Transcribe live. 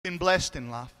been blessed in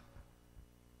life,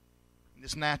 in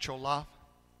this natural life.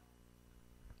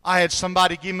 I had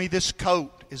somebody give me this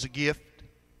coat as a gift,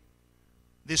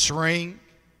 this ring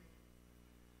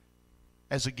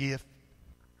as a gift.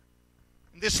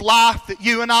 This life that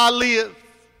you and I live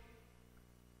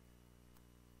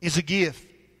is a gift.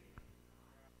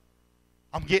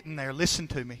 I'm getting there. Listen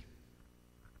to me.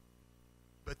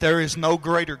 But there is no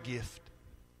greater gift.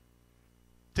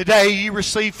 Today you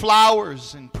receive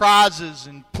flowers and prizes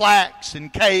and plaques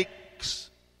and cakes,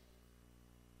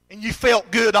 and you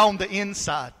felt good on the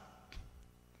inside.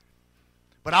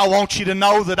 But I want you to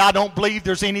know that I don't believe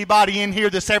there's anybody in here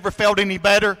that's ever felt any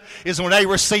better is when they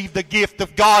received the gift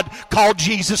of God called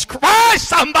Jesus Christ.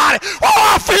 Somebody, oh,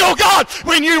 I feel God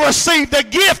when you received the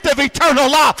gift of eternal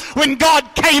life. When God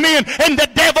came in and the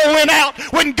devil went out.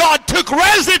 When God took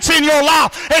residence in your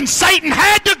life and Satan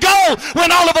had to go.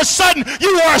 When all of a sudden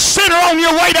you were a sinner on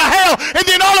your way to hell. And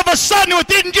then all of a sudden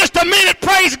within just a minute,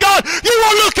 praise God, you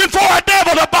were looking for a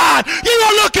devil to bind. You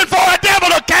were looking for a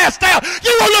devil to cast out.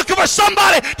 You were looking for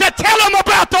somebody to tell them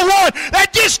about the one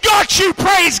that just got you,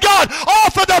 praise God,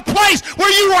 off of the place where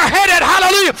you were headed.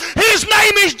 Hallelujah. His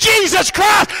name is Jesus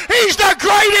Christ. He's the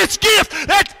greatest gift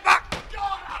that's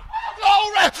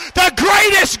the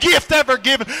greatest gift ever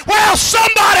given. Well,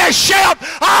 somebody shout,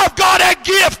 I've got a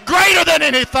gift greater than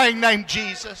anything named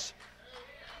Jesus.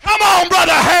 Come on,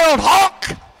 Brother Harold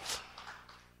Hawk.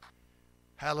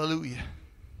 Hallelujah.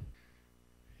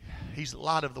 He's the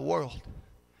light of the world.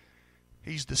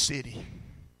 He's the city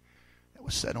that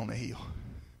was set on a hill.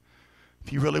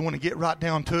 If you really want to get right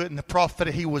down to it, and the prophet,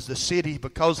 he was the city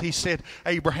because he said,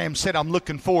 Abraham said, I'm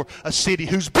looking for a city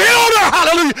whose builder,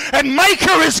 hallelujah, and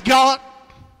maker is God.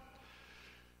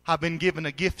 I've been given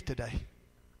a gift today.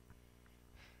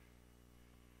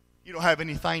 You don't have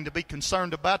anything to be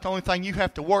concerned about. The only thing you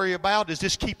have to worry about is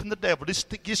just keeping the devil.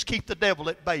 Just keep the devil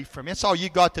at bay from you. That's all you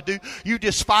got to do. You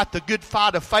just fight the good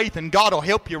fight of faith and God will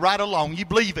help you right along. You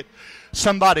believe it.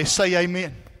 Somebody say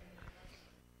amen.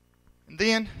 And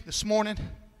then this morning,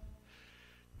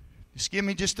 just give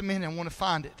me just a minute. I want to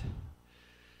find it.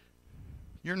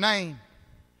 Your name.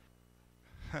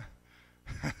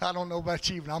 I don't know about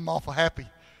you, but I'm awful happy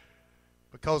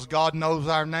because God knows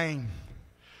our name.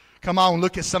 Come on,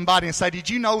 look at somebody and say, did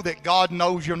you know that God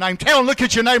knows your name? Tell them, look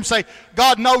at your name and say,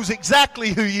 God knows exactly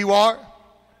who you are.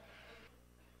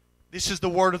 This is the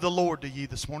word of the Lord to you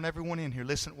this morning. Everyone in here,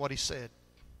 listen to what he said.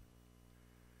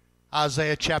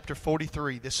 Isaiah chapter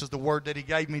 43. This is the word that he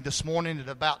gave me this morning at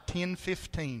about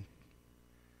 10:15.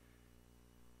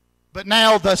 But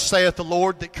now thus saith the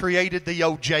Lord that created thee,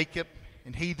 O Jacob,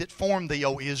 and he that formed thee,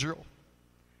 O Israel.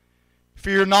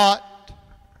 Fear not,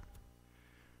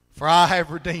 for I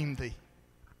have redeemed thee.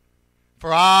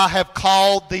 For I have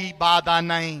called thee by thy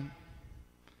name.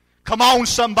 Come on,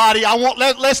 somebody.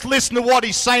 Let's listen to what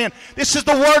he's saying. This is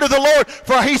the word of the Lord.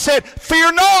 For he said,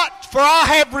 fear not, for I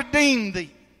have redeemed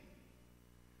thee.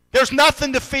 There's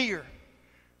nothing to fear.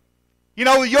 You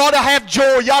know, you ought to have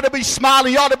joy. You ought to be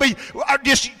smiling. You ought to be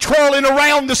just twirling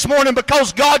around this morning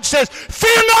because God says,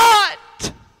 fear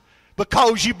not,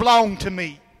 because you belong to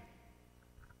me.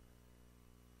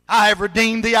 I have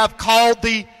redeemed thee. I've called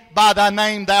thee by thy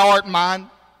name. Thou art mine.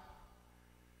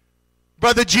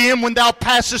 Brother Jim, when thou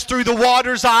passest through the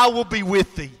waters, I will be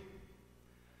with thee.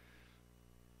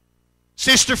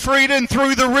 Sister Frida, and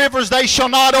through the rivers, they shall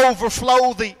not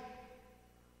overflow thee.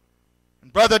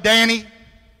 And Brother Danny,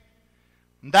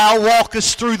 when thou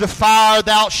walkest through the fire,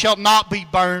 thou shalt not be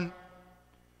burned.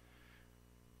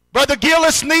 Brother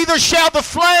Gillis, neither shall the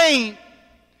flame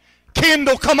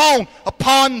kindle, come on,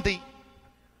 upon thee.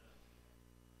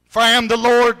 For I am the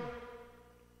Lord,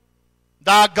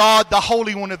 thy God, the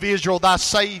Holy One of Israel, thy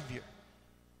Savior.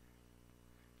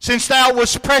 Since thou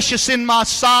wast precious in my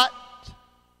sight,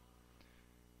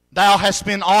 thou hast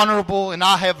been honorable, and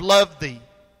I have loved thee.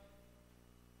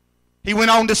 He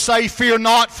went on to say, fear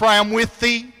not, for I am with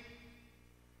thee.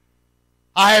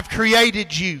 I have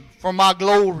created you for my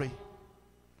glory.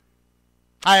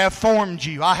 I have formed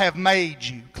you. I have made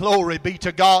you. Glory be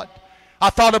to God.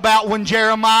 I thought about when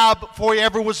Jeremiah, before he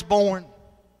ever was born,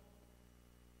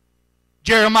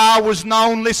 Jeremiah was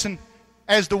known, listen,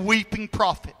 as the weeping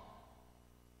prophet.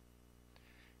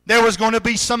 There was going to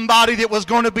be somebody that was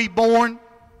going to be born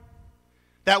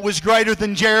that was greater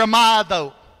than Jeremiah,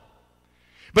 though.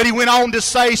 But he went on to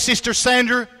say, Sister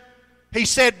Sandra, he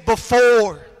said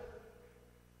before,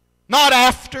 not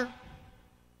after,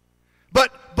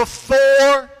 but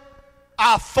before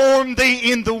I formed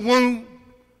thee in the womb,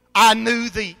 I knew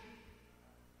thee.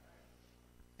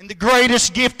 And the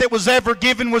greatest gift that was ever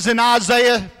given was in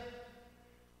Isaiah.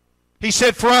 He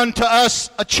said, for unto us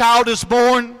a child is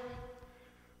born,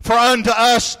 for For unto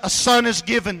us a son is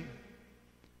given.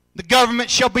 The government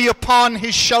shall be upon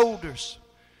his shoulders.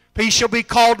 He shall be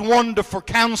called Wonderful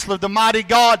Counselor, the Mighty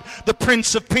God, the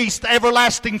Prince of Peace, the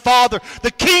Everlasting Father,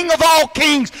 the King of all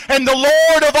kings, and the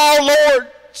Lord of all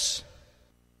lords.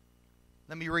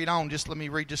 Let me read on. Let me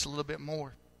read just a little bit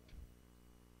more.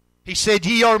 He said,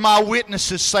 Ye are my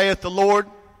witnesses, saith the Lord,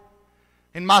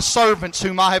 and my servants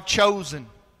whom I have chosen.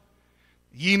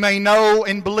 Ye may know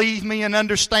and believe me and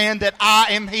understand that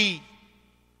I am He.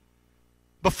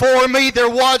 Before me there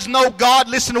was no God.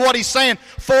 Listen to what he's saying.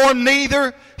 For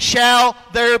neither shall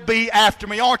there be after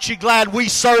me. Aren't you glad we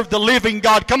serve the living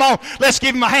God? Come on, let's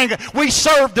give him a hand. We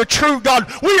serve the true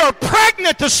God. We are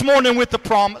pregnant this morning with the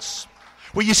promise.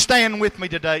 Will you stand with me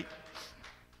today?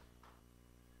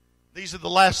 These are the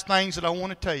last things that I want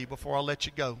to tell you before I let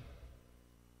you go.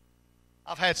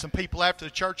 I've had some people after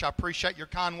the church. I appreciate your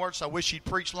kind words. I wish you'd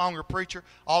preach longer, preacher.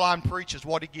 All I can preach is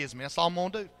what he gives me. That's all I'm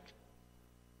going to do.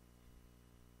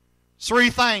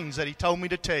 3 things that he told me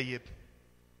to tell you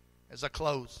as I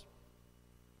close.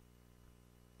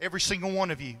 Every single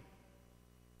one of you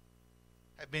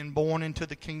have been born into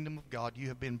the kingdom of God. You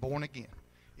have been born again.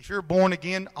 If you're born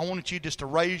again, I want you just to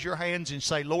raise your hands and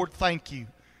say, Lord, thank you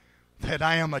that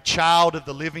I am a child of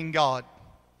the living God.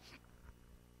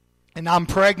 And I'm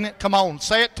pregnant. Come on,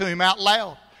 say it to him out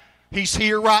loud. He's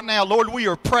here right now. Lord, we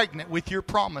are pregnant with your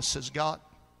promises, God.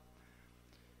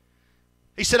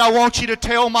 He said, I want you to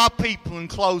tell my people in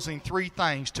closing 3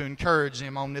 things to encourage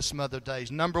them on this Mother's Day.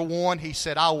 Number 1, he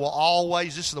said, I will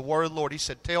always, this is the word of the Lord, he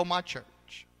said, tell my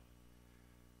church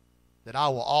that I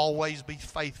will always be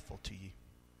faithful to you.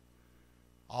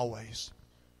 Always.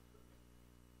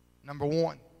 Number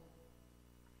 1.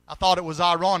 I thought it was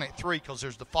ironic, 3, because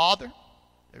there's the Father,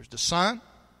 there's the Son,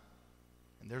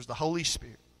 and there's the Holy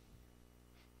Spirit.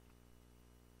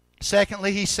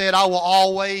 Secondly, he said, I will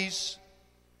always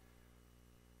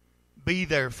be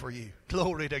there for you.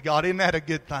 Glory to God. Isn't that a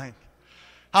good thing?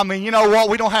 I mean, you know what?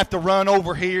 We don't have to run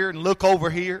over here and look over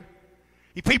here.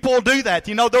 People will do that.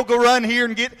 You know, they'll go run here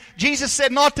and get... Jesus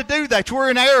said not to do that. We're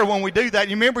in error when we do that.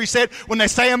 You remember he said, when they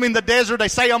say I'm in the desert, they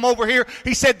say I'm over here.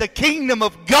 He said the kingdom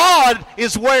of God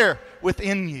is where?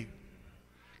 Within you.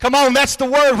 Come on, that's the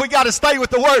word. We got to stay with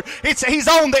the word. He's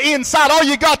on the inside. All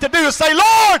you got to do is say,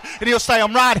 Lord, and he'll say,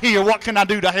 I'm right here. What can I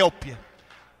do to help you?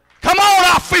 Come on,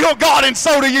 I feel God, and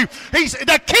so do you.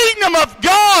 The kingdom of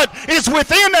God is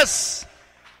within us.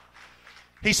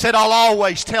 He said, I'll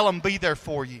always tell them, be there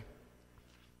for you.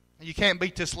 And you can't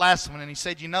beat this last one. And he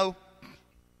said, you know,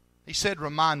 he said,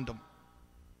 remind them.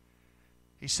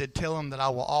 He said, tell them that I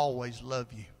will always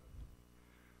love you.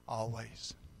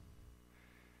 Always.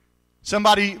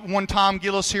 Somebody one time,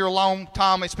 Gillis here a long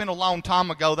time, it's been a long time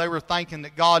ago, they were thinking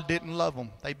that God didn't love them.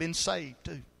 They've been saved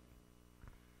too.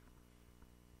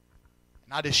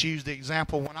 And I just used the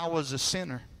example when I was a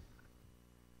sinner.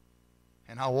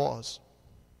 And I was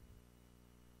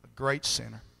a great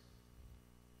sinner.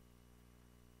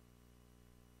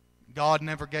 God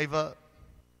never gave up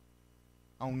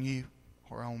on you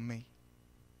or on me.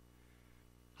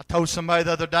 I told somebody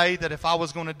the other day that if I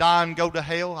was going to die and go to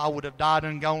hell, I would have died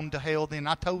and gone to hell then.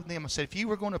 I told them, I said, if you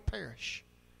were going to perish,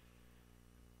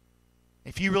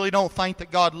 if you really don't think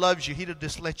that God loves you, He'd have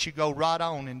just let you go right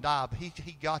on and die. But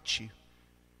He got you.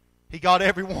 He got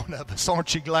every one of us.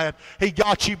 Aren't you glad? He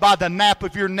got you by the nape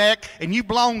of your neck, and you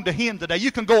belong to Him today.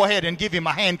 You can go ahead and give Him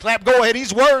a hand clap. Go ahead.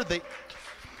 He's worthy.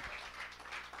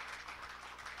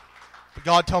 But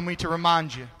God told me to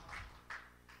remind you.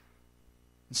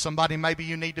 And somebody, maybe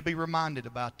you need to be reminded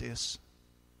about this.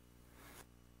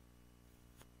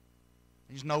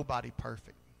 There's nobody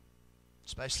perfect.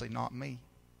 Especially not me.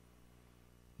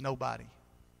 Nobody.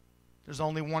 There's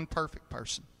only one perfect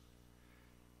person.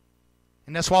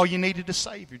 And that's why you needed a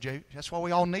Savior, Joey. That's why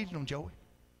we all needed Him, Joey.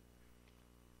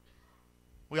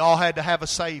 We all had to have a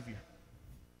Savior.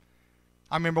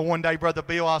 I remember one day, Brother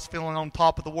Bill, I was feeling on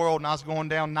top of the world and I was going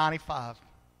down 95.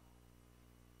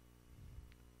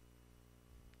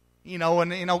 You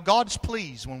know, God's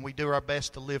pleased when we do our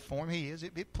best to live for Him. He is.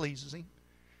 It pleases Him.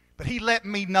 But He let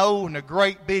me know in a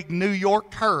great big New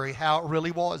York hurry how it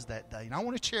really was that day. And I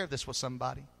want to share this with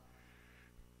somebody.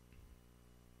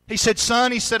 He said,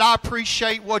 son, he said, I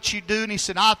appreciate what you do. And he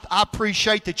said, I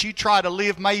appreciate that you try to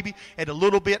live maybe at a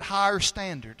little bit higher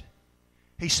standard.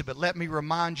 He said, but let me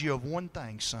remind you of one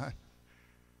thing, son.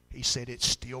 He said, it's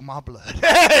still my blood.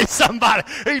 Hey, somebody,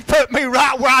 He put me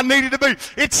right where I needed to be.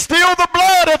 It's still the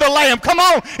blood of the Lamb. Come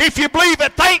on, if you believe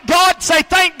it, thank God. Say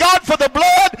thank God for the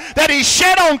blood that He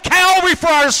shed on Calvary for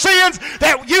our sins,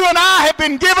 that you and I have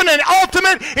been given an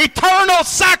ultimate, eternal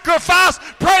sacrifice.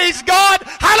 Praise God.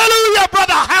 Hallelujah,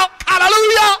 brother.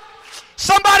 Hallelujah.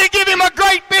 Somebody give him a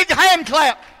great big hand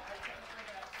clap.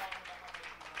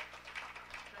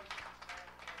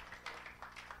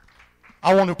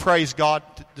 I want to praise God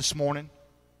this morning.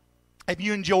 Have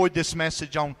you enjoyed this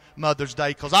message on Mother's Day?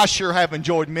 Because I sure have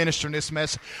enjoyed ministering this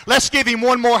message. Let's give him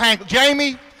one more hand.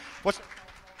 Jamie,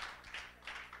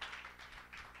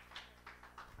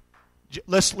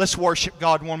 let's worship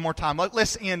God one more time.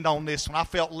 Let's end on this one. I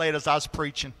felt led as I was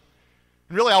preaching.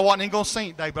 And really, I wasn't even going to sing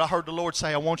it today, but I heard the Lord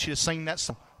say, I want you to sing that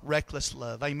song. Reckless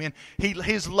love. Amen.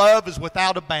 His love is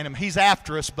without abandonment. He's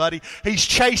after us, buddy. He's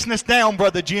chasing us down,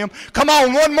 Brother Jim. Come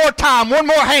on, one more time. One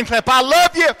more hand clap. I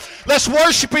love you. Let's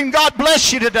worship Him. God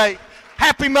bless you today.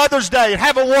 Happy Mother's Day and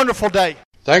have a wonderful day.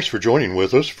 Thanks for joining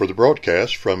with us for the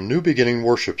broadcast from New Beginning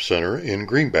Worship Center in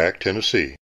Greenback,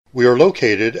 Tennessee. We are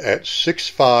located at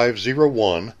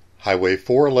 6501 Highway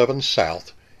 411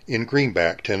 South in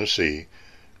Greenback, Tennessee,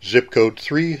 zip code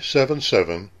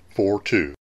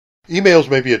 37742. Emails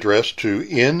may be addressed to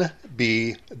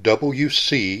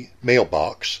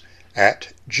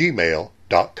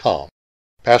nbwcmailbox@gmail.com.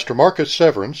 Pastor Marcus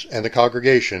Severance and the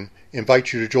congregation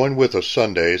invite you to join with us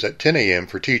Sundays at 10 a.m.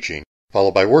 for teaching,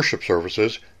 followed by worship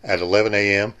services at 11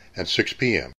 a.m. and 6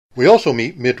 p.m. We also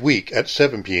meet midweek at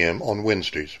 7 p.m. on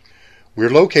Wednesdays. We're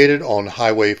located on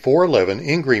Highway 411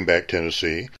 in Greenback,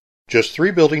 Tennessee, just 3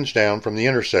 buildings down from the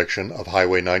intersection of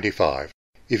Highway 95.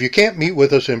 If you can't meet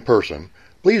with us in person,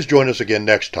 please join us again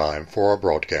next time for our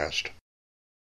broadcast.